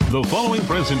The following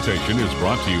presentation is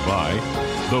brought to you by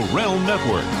the Realm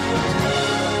Network.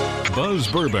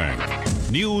 Buzz Burbank,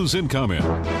 news and comment.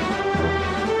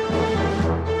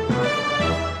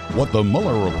 What the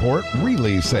Mueller Report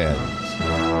really says.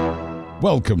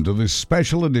 Welcome to this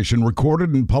special edition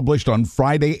recorded and published on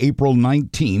Friday, April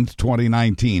 19th,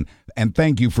 2019. And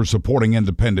thank you for supporting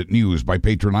independent news by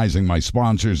patronizing my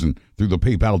sponsors and through the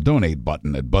PayPal donate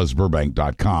button at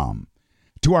buzzburbank.com.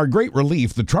 To our great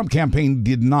relief, the Trump campaign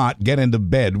did not get into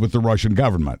bed with the Russian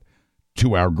government.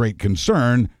 To our great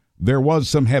concern, there was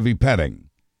some heavy petting.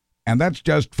 And that's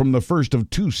just from the first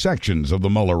of two sections of the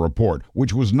Mueller Report,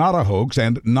 which was not a hoax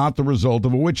and not the result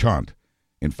of a witch hunt.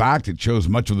 In fact, it shows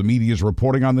much of the media's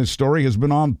reporting on this story has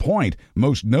been on point,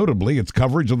 most notably its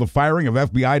coverage of the firing of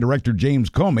FBI Director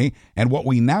James Comey and what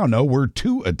we now know were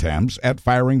two attempts at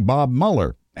firing Bob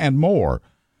Mueller, and more.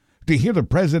 To hear the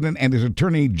president and his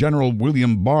attorney general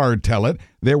William Barr tell it,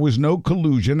 there was no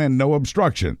collusion and no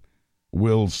obstruction.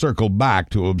 We'll circle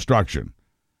back to obstruction.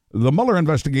 The Mueller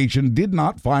investigation did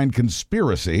not find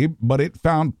conspiracy, but it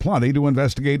found plenty to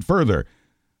investigate further.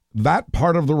 That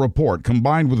part of the report,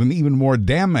 combined with an even more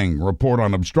damning report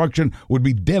on obstruction, would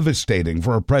be devastating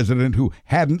for a president who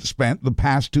hadn't spent the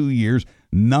past 2 years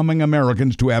numbing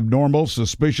Americans to abnormal,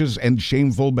 suspicious, and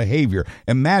shameful behavior.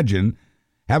 Imagine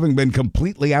having been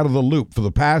completely out of the loop for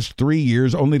the past 3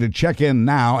 years, only to check in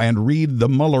now and read the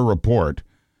Mueller report.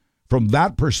 From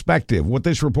that perspective, what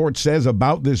this report says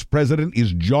about this president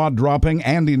is jaw-dropping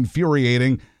and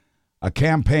infuriating. A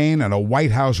campaign and a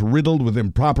White House riddled with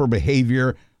improper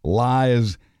behavior,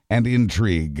 lies, and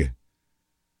intrigue.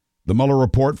 The Mueller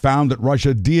report found that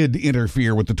Russia did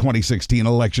interfere with the 2016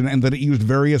 election and that it used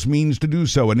various means to do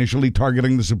so, initially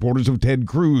targeting the supporters of Ted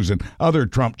Cruz and other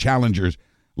Trump challengers,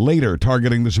 later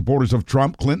targeting the supporters of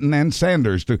Trump, Clinton, and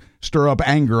Sanders to stir up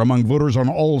anger among voters on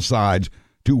all sides,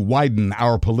 to widen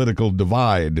our political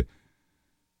divide.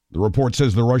 The report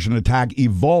says the Russian attack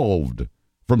evolved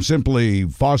from simply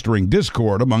fostering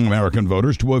discord among American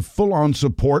voters to a full-on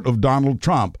support of Donald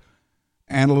Trump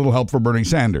and a little help for Bernie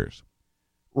Sanders.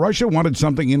 Russia wanted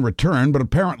something in return, but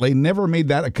apparently never made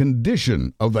that a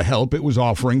condition of the help it was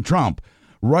offering Trump.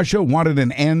 Russia wanted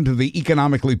an end to the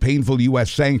economically painful U.S.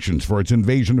 sanctions for its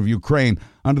invasion of Ukraine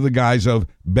under the guise of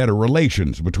better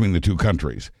relations between the two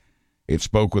countries. It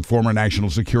spoke with former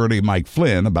National Security Mike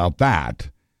Flynn about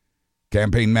that.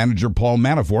 Campaign manager Paul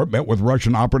Manafort met with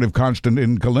Russian operative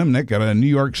Konstantin Kilimnik at a New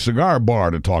York cigar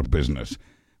bar to talk business.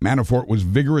 Manafort was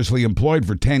vigorously employed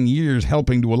for 10 years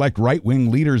helping to elect right-wing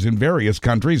leaders in various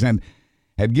countries and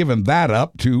had given that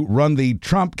up to run the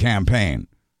Trump campaign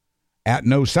at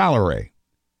no salary.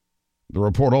 The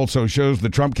report also shows the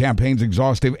Trump campaign's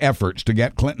exhaustive efforts to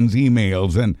get Clinton's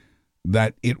emails and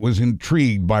that it was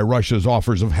intrigued by Russia's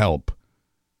offers of help.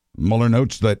 Mueller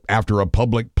notes that after a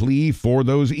public plea for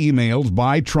those emails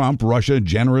by Trump, Russia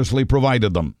generously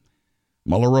provided them.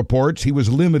 Mueller reports he was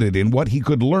limited in what he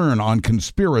could learn on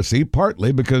conspiracy,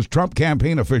 partly because Trump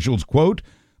campaign officials, quote,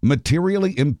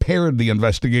 materially impaired the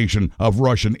investigation of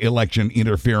Russian election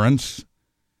interference.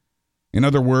 In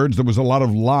other words, there was a lot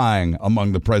of lying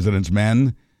among the president's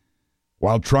men.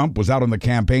 While Trump was out on the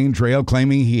campaign trail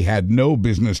claiming he had no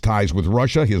business ties with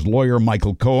Russia, his lawyer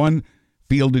Michael Cohen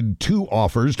fielded two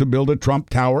offers to build a Trump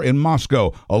Tower in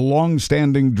Moscow, a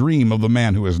long-standing dream of the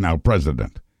man who is now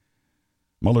president.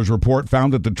 Mueller's report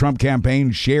found that the Trump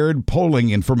campaign shared polling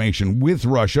information with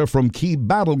Russia from key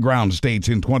battleground states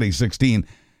in 2016,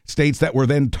 states that were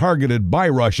then targeted by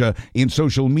Russia in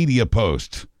social media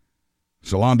posts.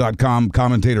 Salon.com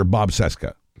commentator Bob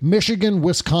Cesca. Michigan,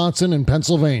 Wisconsin, and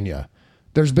Pennsylvania.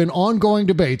 There's been ongoing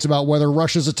debates about whether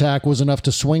Russia's attack was enough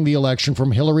to swing the election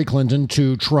from Hillary Clinton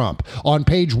to Trump. On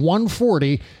page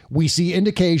 140, we see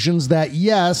indications that,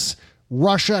 yes,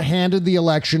 Russia handed the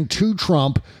election to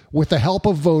Trump with the help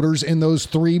of voters in those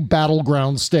three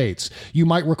battleground states. You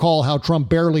might recall how Trump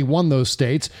barely won those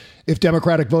states. If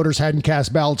Democratic voters hadn't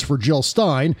cast ballots for Jill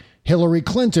Stein, Hillary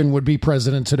Clinton would be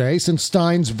president today, since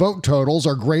Stein's vote totals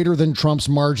are greater than Trump's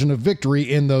margin of victory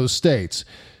in those states.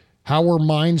 How were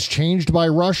minds changed by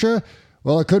Russia?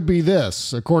 Well, it could be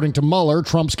this. According to Mueller,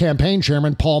 Trump's campaign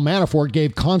chairman Paul Manafort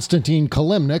gave Konstantin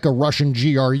Kilimnik, a Russian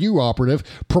GRU operative,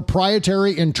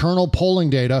 proprietary internal polling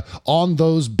data on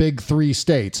those big three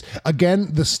states. Again,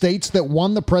 the states that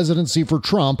won the presidency for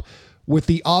Trump, with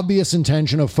the obvious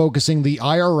intention of focusing the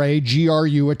IRA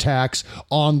GRU attacks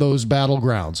on those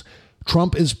battlegrounds.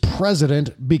 Trump is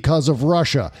president because of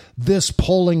Russia. This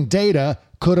polling data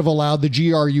could have allowed the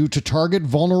GRU to target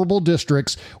vulnerable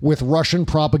districts with Russian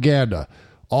propaganda.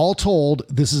 All told,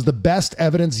 this is the best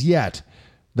evidence yet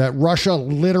that Russia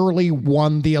literally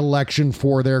won the election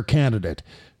for their candidate.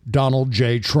 Donald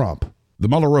J. Trump. The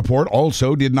Mueller report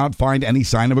also did not find any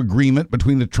sign of agreement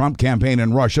between the Trump campaign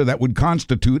and Russia that would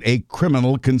constitute a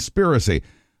criminal conspiracy.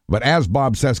 But as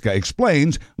Bob Cesca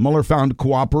explains, Mueller found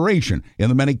cooperation in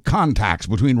the many contacts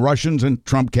between Russians and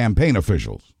Trump campaign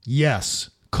officials.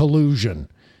 Yes, collusion.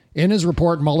 In his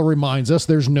report, Mueller reminds us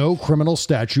there's no criminal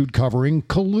statute covering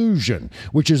collusion,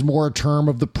 which is more a term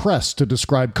of the press to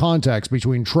describe contacts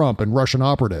between Trump and Russian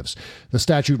operatives. The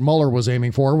statute Mueller was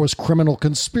aiming for was criminal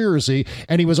conspiracy,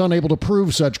 and he was unable to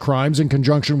prove such crimes in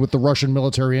conjunction with the Russian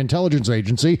military intelligence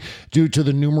agency due to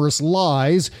the numerous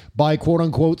lies by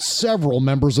quote-unquote several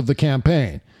members of the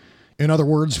campaign. In other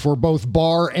words, for both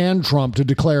Barr and Trump to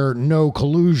declare no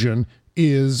collusion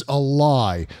is a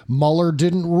lie. Mueller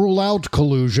didn't rule out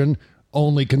collusion,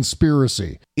 only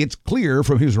conspiracy. It's clear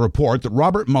from his report that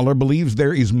Robert Mueller believes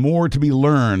there is more to be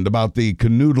learned about the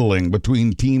canoodling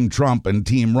between Team Trump and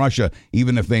Team Russia,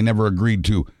 even if they never agreed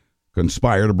to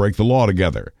conspire to break the law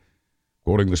together.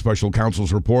 Quoting the special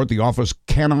counsel's report, the office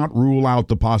cannot rule out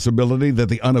the possibility that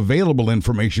the unavailable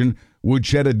information would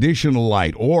shed additional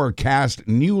light or cast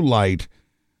new light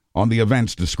on the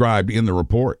events described in the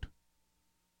report.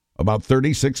 About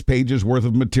 36 pages worth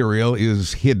of material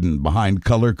is hidden behind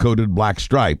color-coded black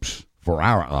stripes for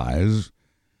our eyes.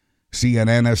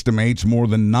 CNN estimates more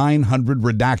than 900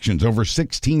 redactions, over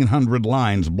 1,600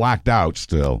 lines blacked out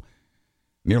still.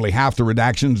 Nearly half the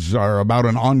redactions are about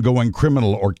an ongoing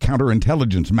criminal or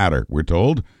counterintelligence matter, we're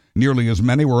told. Nearly as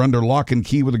many were under lock and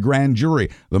key with a grand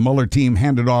jury. The Mueller team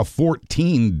handed off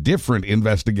 14 different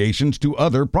investigations to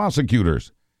other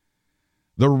prosecutors.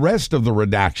 The rest of the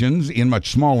redactions, in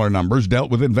much smaller numbers, dealt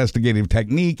with investigative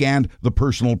technique and the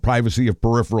personal privacy of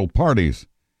peripheral parties.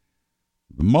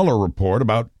 The Mueller report,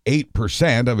 about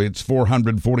 8% of its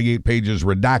 448 pages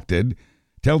redacted,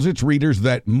 tells its readers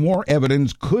that more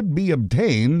evidence could be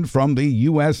obtained from the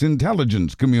U.S.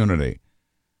 intelligence community.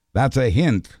 That's a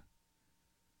hint.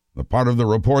 The part of the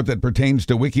report that pertains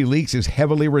to WikiLeaks is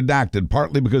heavily redacted,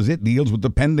 partly because it deals with the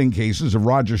pending cases of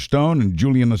Roger Stone and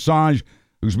Julian Assange,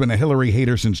 who's been a Hillary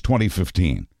hater since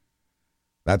 2015.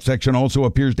 That section also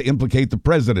appears to implicate the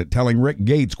president, telling Rick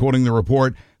Gates, quoting the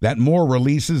report, that more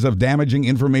releases of damaging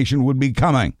information would be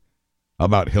coming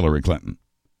about Hillary Clinton.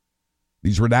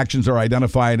 These redactions are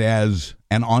identified as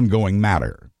an ongoing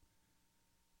matter.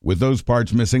 With those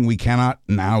parts missing, we cannot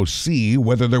now see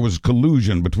whether there was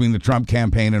collusion between the Trump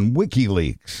campaign and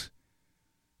WikiLeaks.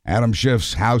 Adam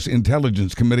Schiff's House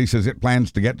Intelligence Committee says it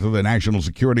plans to get to the national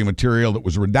security material that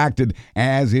was redacted,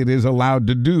 as it is allowed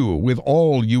to do with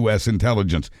all U.S.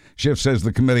 intelligence. Schiff says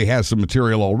the committee has some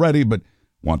material already, but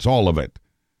wants all of it.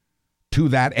 To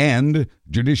that end,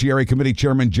 Judiciary Committee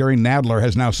Chairman Jerry Nadler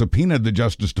has now subpoenaed the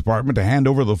Justice Department to hand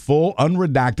over the full,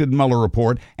 unredacted Mueller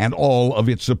report and all of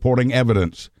its supporting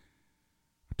evidence.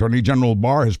 Attorney General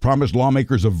Barr has promised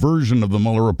lawmakers a version of the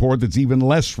Mueller report that's even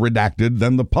less redacted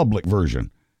than the public version.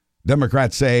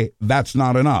 Democrats say that's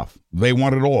not enough. They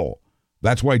want it all.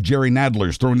 That's why Jerry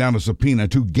Nadler's thrown down a subpoena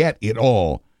to get it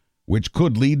all, which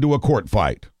could lead to a court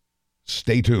fight.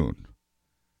 Stay tuned.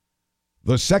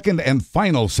 The second and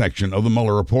final section of the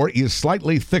Mueller report is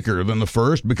slightly thicker than the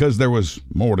first because there was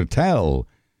more to tell.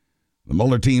 The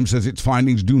Mueller team says its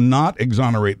findings do not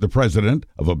exonerate the president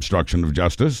of obstruction of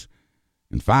justice.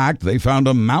 In fact, they found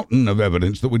a mountain of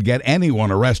evidence that would get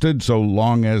anyone arrested so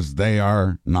long as they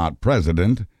are not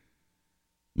president.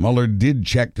 Mueller did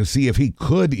check to see if he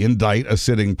could indict a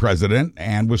sitting president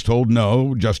and was told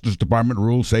no. Justice Department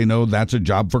rules say no, that's a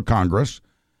job for Congress.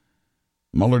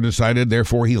 Mueller decided,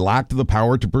 therefore, he lacked the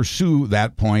power to pursue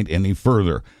that point any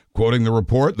further. Quoting the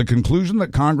report, the conclusion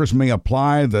that Congress may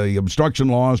apply the obstruction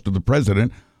laws to the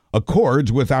president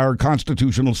accords with our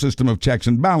constitutional system of checks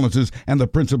and balances and the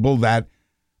principle that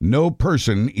no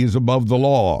person is above the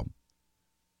law.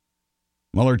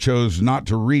 Mueller chose not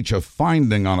to reach a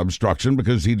finding on obstruction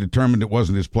because he determined it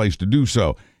wasn't his place to do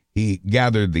so. He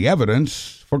gathered the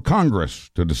evidence for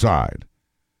Congress to decide.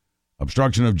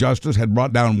 Obstruction of justice had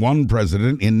brought down one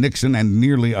president in Nixon and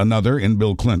nearly another in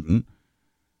Bill Clinton.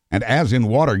 And as in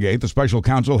Watergate, the special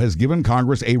counsel has given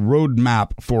Congress a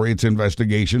roadmap for its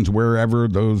investigations wherever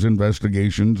those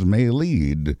investigations may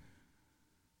lead.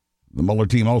 The Mueller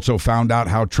team also found out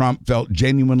how Trump felt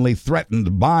genuinely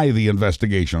threatened by the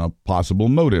investigation, a possible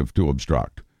motive to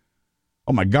obstruct.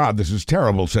 "Oh my God, this is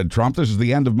terrible," said Trump. "This is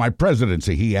the end of my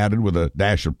presidency," he added with a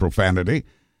dash of profanity.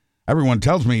 "Everyone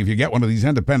tells me if you get one of these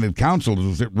independent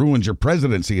counsels, it ruins your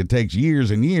presidency. It takes years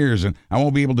and years, and I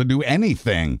won't be able to do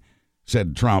anything,"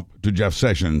 said Trump to Jeff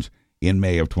Sessions in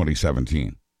May of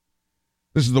 2017.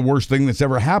 "This is the worst thing that's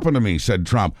ever happened to me," said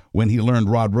Trump when he learned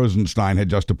Rod Rosenstein had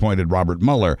just appointed Robert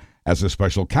Mueller as a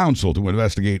special counsel to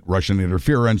investigate Russian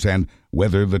interference and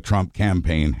whether the Trump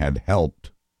campaign had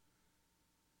helped.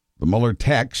 The Mueller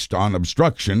text on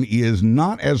obstruction is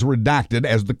not as redacted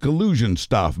as the collusion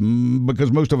stuff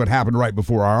because most of it happened right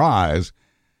before our eyes.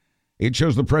 It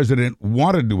shows the president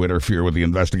wanted to interfere with the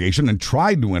investigation and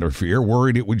tried to interfere,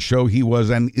 worried it would show he was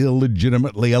an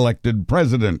illegitimately elected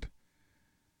president.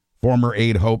 Former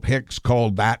aide Hope Hicks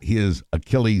called that his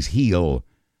Achilles heel.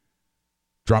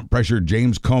 Trump pressured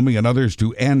James Comey and others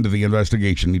to end the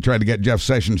investigation. He tried to get Jeff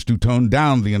Sessions to tone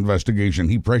down the investigation.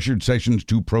 He pressured Sessions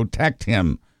to protect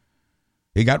him.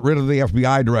 He got rid of the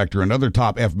FBI director and other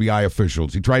top FBI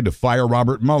officials. He tried to fire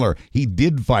Robert Mueller. He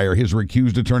did fire his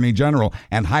recused attorney general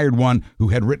and hired one who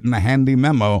had written a handy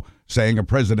memo saying a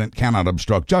president cannot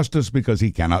obstruct justice because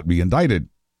he cannot be indicted.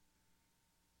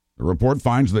 The report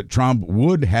finds that Trump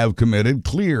would have committed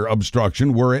clear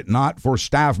obstruction were it not for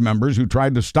staff members who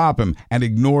tried to stop him and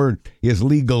ignored his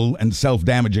legal and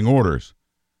self-damaging orders.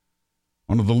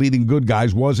 One of the leading good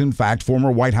guys was, in fact,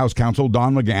 former White House counsel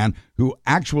Don McGahn, who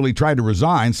actually tried to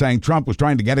resign, saying Trump was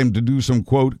trying to get him to do some,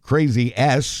 quote, crazy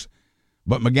S,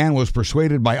 but McGahn was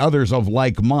persuaded by others of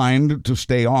like mind to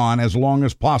stay on as long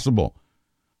as possible.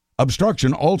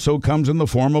 Obstruction also comes in the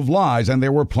form of lies, and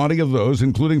there were plenty of those,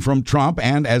 including from Trump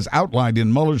and, as outlined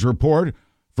in Mueller's report,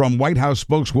 from White House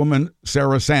spokeswoman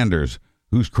Sarah Sanders,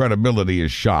 whose credibility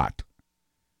is shot.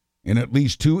 In at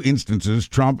least 2 instances,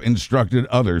 Trump instructed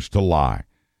others to lie.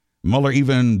 Mueller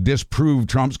even disproved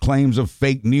Trump's claims of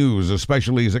fake news,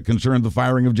 especially as it concerned the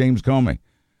firing of James Comey.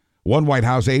 One White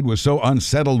House aide was so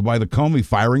unsettled by the Comey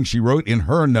firing, she wrote in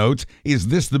her notes, "Is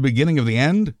this the beginning of the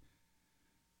end?"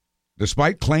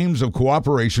 Despite claims of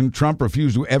cooperation, Trump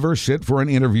refused to ever sit for an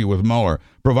interview with Mueller,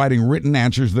 providing written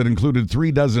answers that included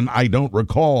 36 "I don't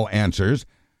recall" answers,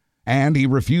 and he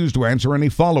refused to answer any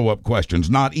follow-up questions,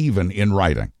 not even in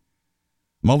writing.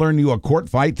 Mueller knew a court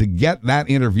fight to get that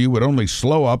interview would only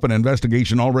slow up an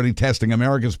investigation already testing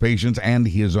America's patience and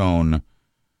his own.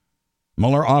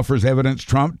 Mueller offers evidence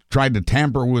Trump tried to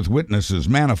tamper with witnesses,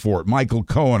 Manafort, Michael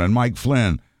Cohen, and Mike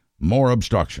Flynn. More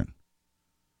obstruction.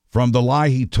 From the lie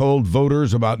he told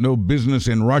voters about no business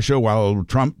in Russia while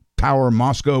Trump Tower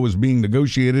Moscow was being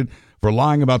negotiated, for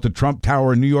lying about the Trump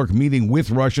Tower New York meeting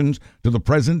with Russians, to the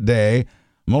present day,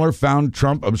 Mueller found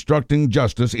Trump obstructing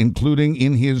justice, including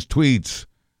in his tweets.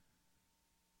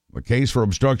 The case for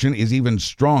obstruction is even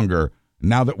stronger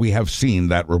now that we have seen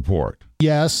that report.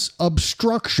 Yes,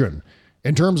 obstruction.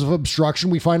 In terms of obstruction,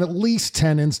 we find at least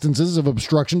 10 instances of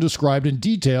obstruction described in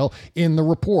detail in the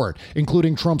report,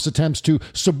 including Trump's attempts to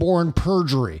suborn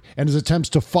perjury and his attempts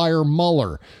to fire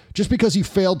Mueller. Just because he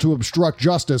failed to obstruct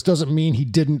justice doesn't mean he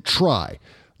didn't try.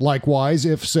 Likewise,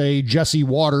 if, say, Jesse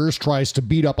Waters tries to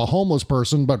beat up a homeless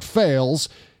person but fails,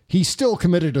 he still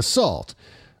committed assault.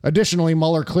 Additionally,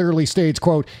 Mueller clearly states,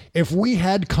 quote, "If we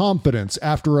had confidence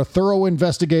after a thorough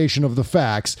investigation of the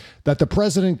facts that the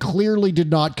president clearly did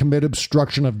not commit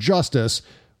obstruction of justice,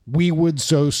 we would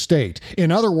so state."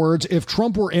 In other words, if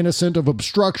Trump were innocent of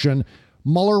obstruction,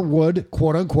 Mueller would,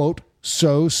 quote unquote,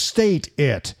 so state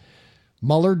it.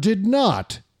 Mueller did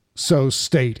not so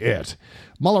state it.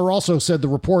 Mueller also said the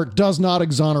report does not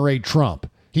exonerate Trump.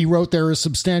 He wrote there is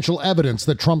substantial evidence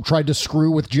that Trump tried to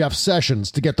screw with Jeff Sessions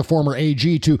to get the former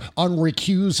AG to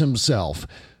unrecuse himself.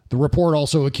 The report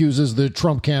also accuses the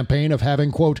Trump campaign of having,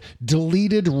 quote,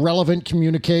 deleted relevant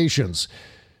communications.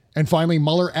 And finally,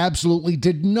 Mueller absolutely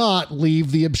did not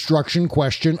leave the obstruction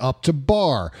question up to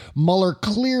Barr. Mueller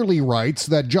clearly writes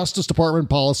that Justice Department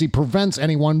policy prevents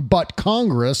anyone but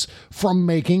Congress from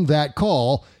making that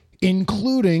call,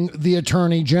 including the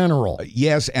Attorney General.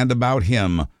 Yes, and about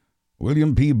him.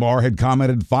 William P. Barr had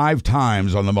commented 5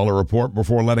 times on the Mueller report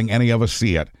before letting any of us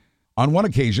see it. On one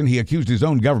occasion, he accused his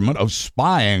own government of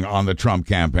spying on the Trump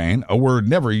campaign, a word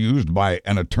never used by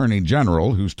an attorney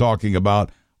general who's talking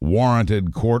about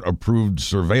warranted court-approved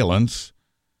surveillance.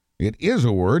 It is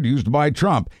a word used by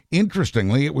Trump.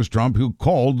 Interestingly, it was Trump who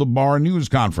called the Barr news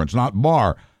conference, not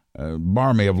Barr.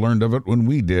 Barr may have learned of it when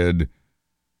we did.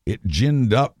 It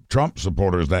ginned up Trump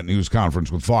supporters, that news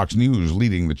conference, with Fox News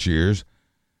leading the cheers.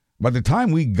 By the time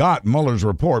we got Mueller's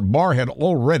report, Barr had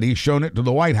already shown it to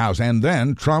the White House and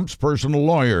then Trump's personal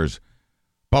lawyers.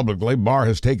 Publicly, Barr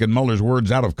has taken Mueller's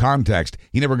words out of context.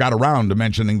 He never got around to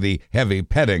mentioning the heavy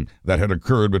petting that had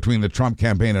occurred between the Trump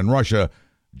campaign and Russia,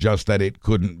 just that it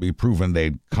couldn't be proven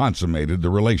they'd consummated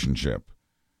the relationship.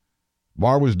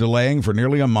 Barr was delaying for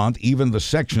nearly a month even the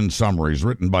section summaries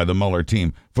written by the Mueller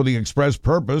team for the express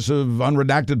purpose of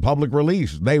unredacted public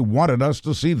release. They wanted us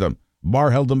to see them. Barr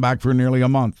held them back for nearly a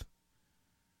month.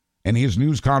 In his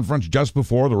news conference just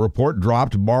before the report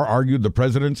dropped, Barr argued the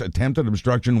president's attempted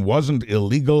obstruction wasn't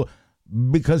illegal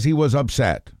because he was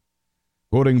upset.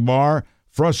 Quoting Barr,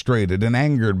 frustrated and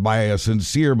angered by a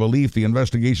sincere belief the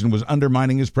investigation was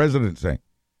undermining his presidency.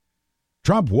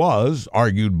 Trump was,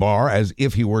 argued Barr, as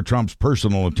if he were Trump's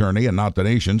personal attorney and not the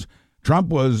nation's. Trump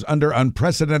was under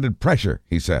unprecedented pressure,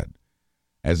 he said,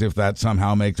 as if that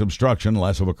somehow makes obstruction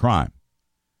less of a crime.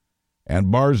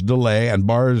 And Barr's delay and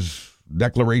Barr's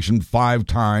declaration 5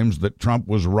 times that Trump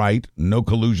was right, no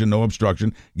collusion, no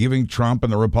obstruction, giving Trump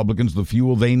and the Republicans the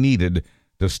fuel they needed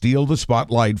to steal the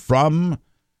spotlight from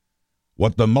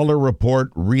what the Mueller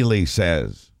report really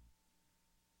says.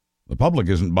 The public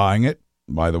isn't buying it,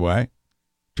 by the way.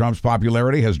 Trump's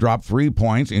popularity has dropped 3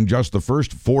 points in just the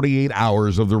first 48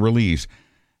 hours of the release.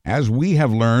 As we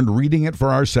have learned, reading it for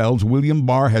ourselves, William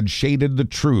Barr had shaded the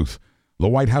truth. The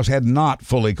White House had not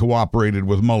fully cooperated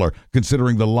with Mueller,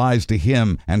 considering the lies to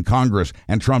him and Congress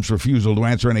and Trump's refusal to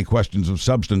answer any questions of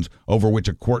substance over which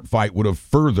a court fight would have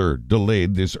further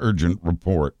delayed this urgent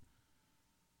report.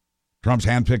 Trump's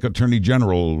handpicked attorney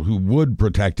general, who would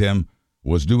protect him,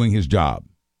 was doing his job.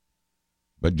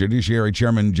 But Judiciary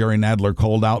Chairman Jerry Nadler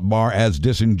called out Barr as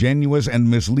disingenuous and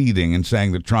misleading in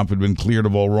saying that Trump had been cleared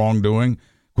of all wrongdoing.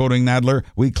 Quoting Nadler,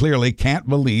 "We clearly can't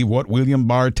believe what William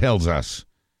Barr tells us."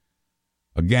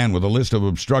 Again, with a list of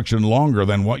obstruction longer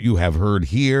than what you have heard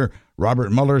here,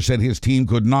 Robert Mueller said his team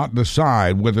could not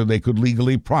decide whether they could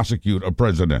legally prosecute a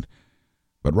president.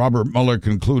 But Robert Mueller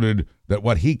concluded that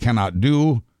what he cannot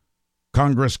do,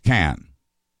 Congress can.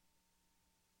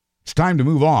 It's time to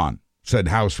move on, said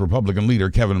House Republican leader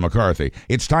Kevin McCarthy.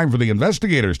 It's time for the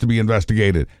investigators to be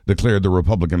investigated, declared the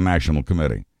Republican National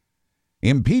Committee.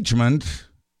 Impeachment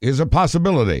is a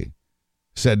possibility,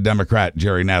 said Democrat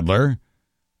Jerry Nadler.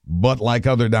 But like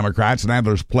other Democrats,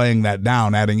 Nadler's playing that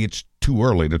down, adding it's too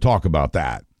early to talk about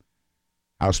that.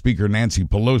 House Speaker Nancy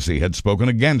Pelosi had spoken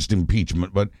against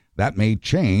impeachment, but that may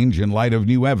change in light of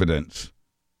new evidence.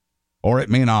 Or it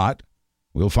may not.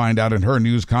 We'll find out in her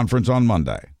news conference on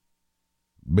Monday.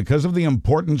 Because of the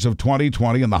importance of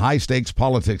 2020 and the high-stakes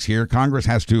politics here, Congress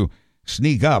has to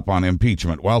sneak up on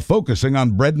impeachment while focusing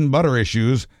on bread-and-butter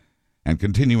issues and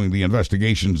continuing the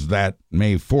investigations that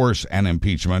may force an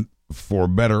impeachment, for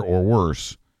better or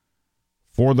worse.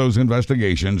 For those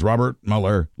investigations, Robert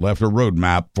Mueller left a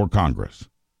roadmap for Congress.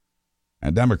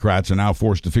 And Democrats are now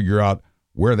forced to figure out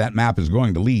where that map is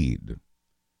going to lead.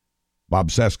 Bob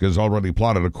Cesca has already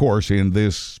plotted a course in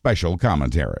this special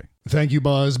commentary. Thank you,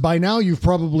 Buzz. By now, you've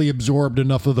probably absorbed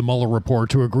enough of the Mueller report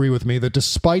to agree with me that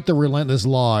despite the relentless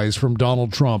lies from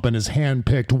Donald Trump and his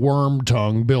hand-picked worm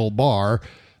tongue, Bill Barr,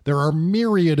 there are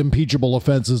myriad impeachable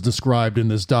offenses described in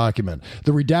this document.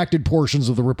 The redacted portions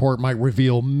of the report might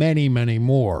reveal many, many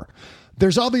more.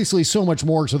 There's obviously so much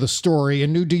more to the story,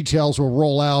 and new details will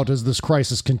roll out as this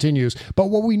crisis continues.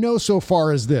 But what we know so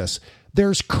far is this.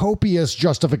 There's copious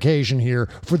justification here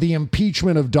for the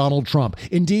impeachment of Donald Trump.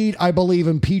 Indeed, I believe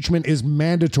impeachment is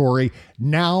mandatory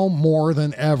now more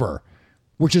than ever,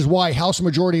 which is why House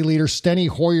Majority Leader Steny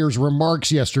Hoyer's remarks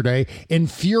yesterday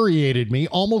infuriated me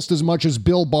almost as much as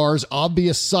Bill Barr's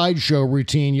obvious sideshow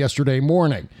routine yesterday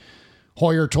morning.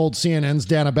 Hoyer told CNN's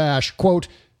Dana Bash, quote,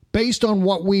 "Based on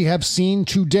what we have seen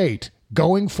to date,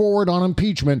 going forward on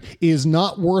impeachment is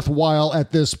not worthwhile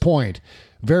at this point.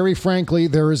 Very frankly,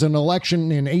 there is an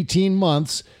election in 18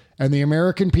 months, and the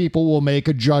American people will make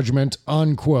a judgment,"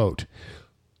 unquote.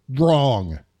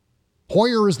 Wrong.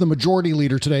 Hoyer is the majority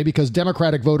leader today because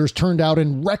Democratic voters turned out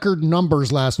in record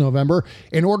numbers last November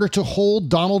in order to hold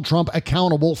Donald Trump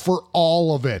accountable for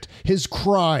all of it. His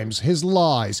crimes, his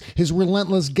lies, his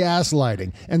relentless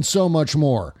gaslighting, and so much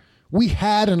more. We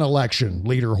had an election,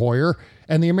 Leader Hoyer,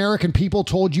 and the American people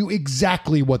told you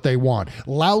exactly what they want,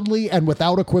 loudly and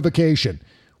without equivocation.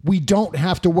 We don't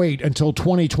have to wait until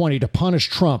 2020 to punish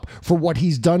Trump for what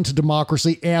he's done to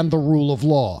democracy and the rule of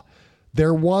law.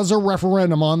 There was a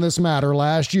referendum on this matter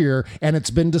last year, and it's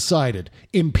been decided.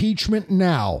 Impeachment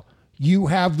now. You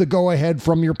have the go-ahead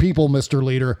from your people, Mr.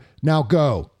 Leader. Now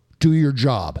go. Do your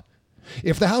job.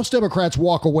 If the House Democrats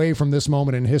walk away from this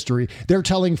moment in history, they're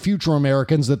telling future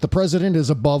Americans that the president is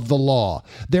above the law.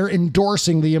 They're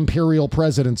endorsing the imperial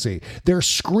presidency. They're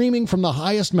screaming from the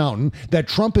highest mountain that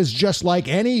Trump is just like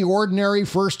any ordinary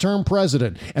first-term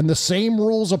president, and the same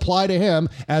rules apply to him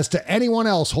as to anyone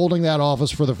else holding that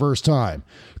office for the first time.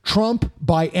 Trump,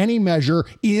 by any measure,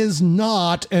 is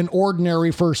not an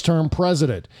ordinary first-term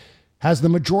president. Has the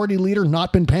majority leader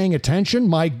not been paying attention?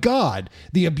 My God,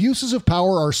 the abuses of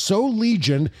power are so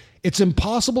legion, it's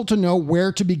impossible to know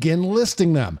where to begin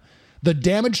listing them. The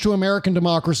damage to American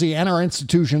democracy and our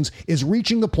institutions is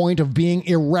reaching the point of being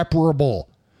irreparable.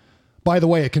 By the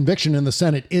way, a conviction in the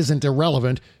Senate isn't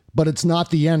irrelevant, but it's not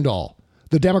the end all.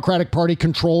 The Democratic Party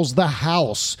controls the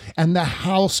House, and the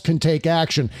House can take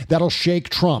action that'll shake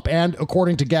Trump. And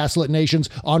according to Gaslit Nation's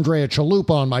Andrea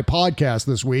Chalupa on my podcast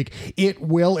this week, it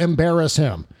will embarrass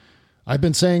him. I've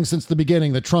been saying since the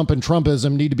beginning that Trump and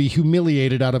Trumpism need to be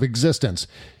humiliated out of existence.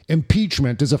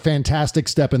 Impeachment is a fantastic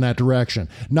step in that direction.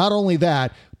 Not only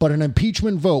that, but an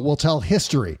impeachment vote will tell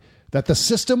history that the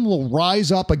system will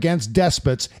rise up against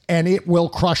despots and it will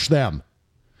crush them.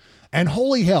 And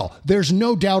holy hell, there's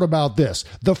no doubt about this.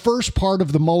 The first part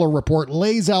of the Mueller report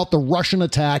lays out the Russian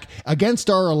attack against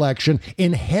our election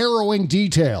in harrowing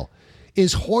detail.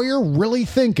 Is Hoyer really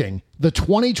thinking the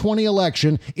 2020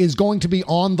 election is going to be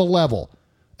on the level,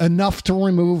 enough to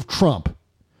remove Trump?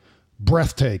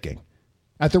 Breathtaking.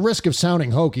 At the risk of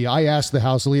sounding hokey, I asked the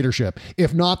House leadership,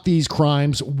 if not these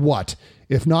crimes, what?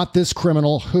 If not this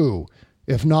criminal, who?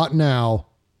 If not now,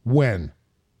 when?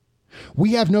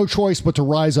 We have no choice but to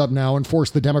rise up now and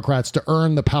force the Democrats to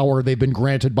earn the power they've been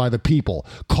granted by the people.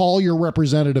 Call your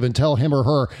representative and tell him or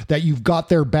her that you've got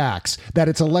their backs, that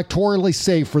it's electorally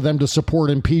safe for them to support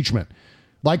impeachment.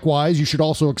 Likewise, you should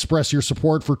also express your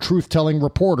support for truth-telling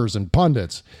reporters and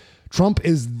pundits. Trump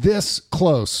is this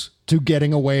close to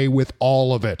getting away with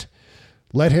all of it.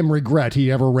 Let him regret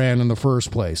he ever ran in the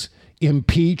first place.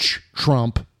 Impeach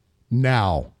Trump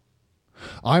now.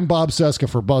 I'm Bob Cesca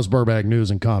for Buzz Burbank News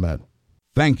and Comment.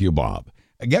 Thank you, Bob.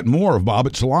 Get more of Bob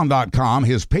at salon.com,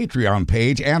 his Patreon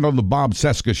page, and on the Bob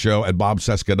Cesca Show at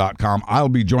bobcesca.com. I'll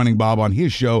be joining Bob on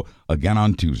his show again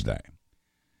on Tuesday.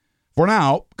 For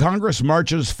now, Congress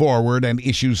marches forward and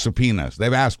issues subpoenas.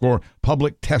 They've asked for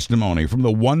public testimony from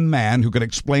the one man who could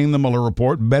explain the Mueller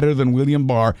report better than William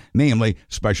Barr, namely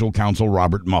Special Counsel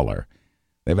Robert Mueller.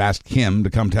 They've asked him to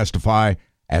come testify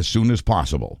as soon as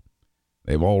possible.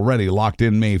 They've already locked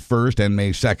in May 1st and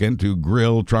May 2nd to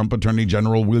grill Trump Attorney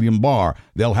General William Barr.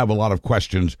 They'll have a lot of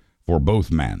questions for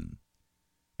both men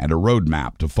and a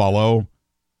roadmap to follow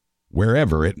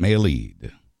wherever it may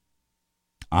lead.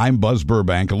 I'm Buzz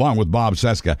Burbank, along with Bob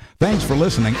Cesca. Thanks for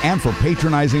listening and for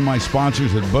patronizing my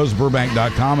sponsors at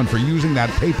BuzzBurbank.com and for using that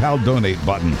PayPal donate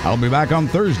button. I'll be back on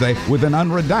Thursday with an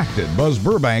unredacted Buzz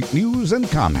Burbank News and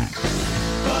Comment.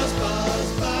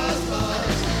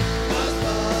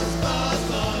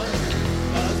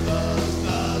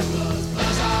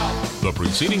 The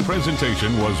preceding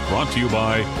presentation was brought to you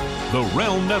by the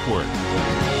Realm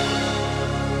Network.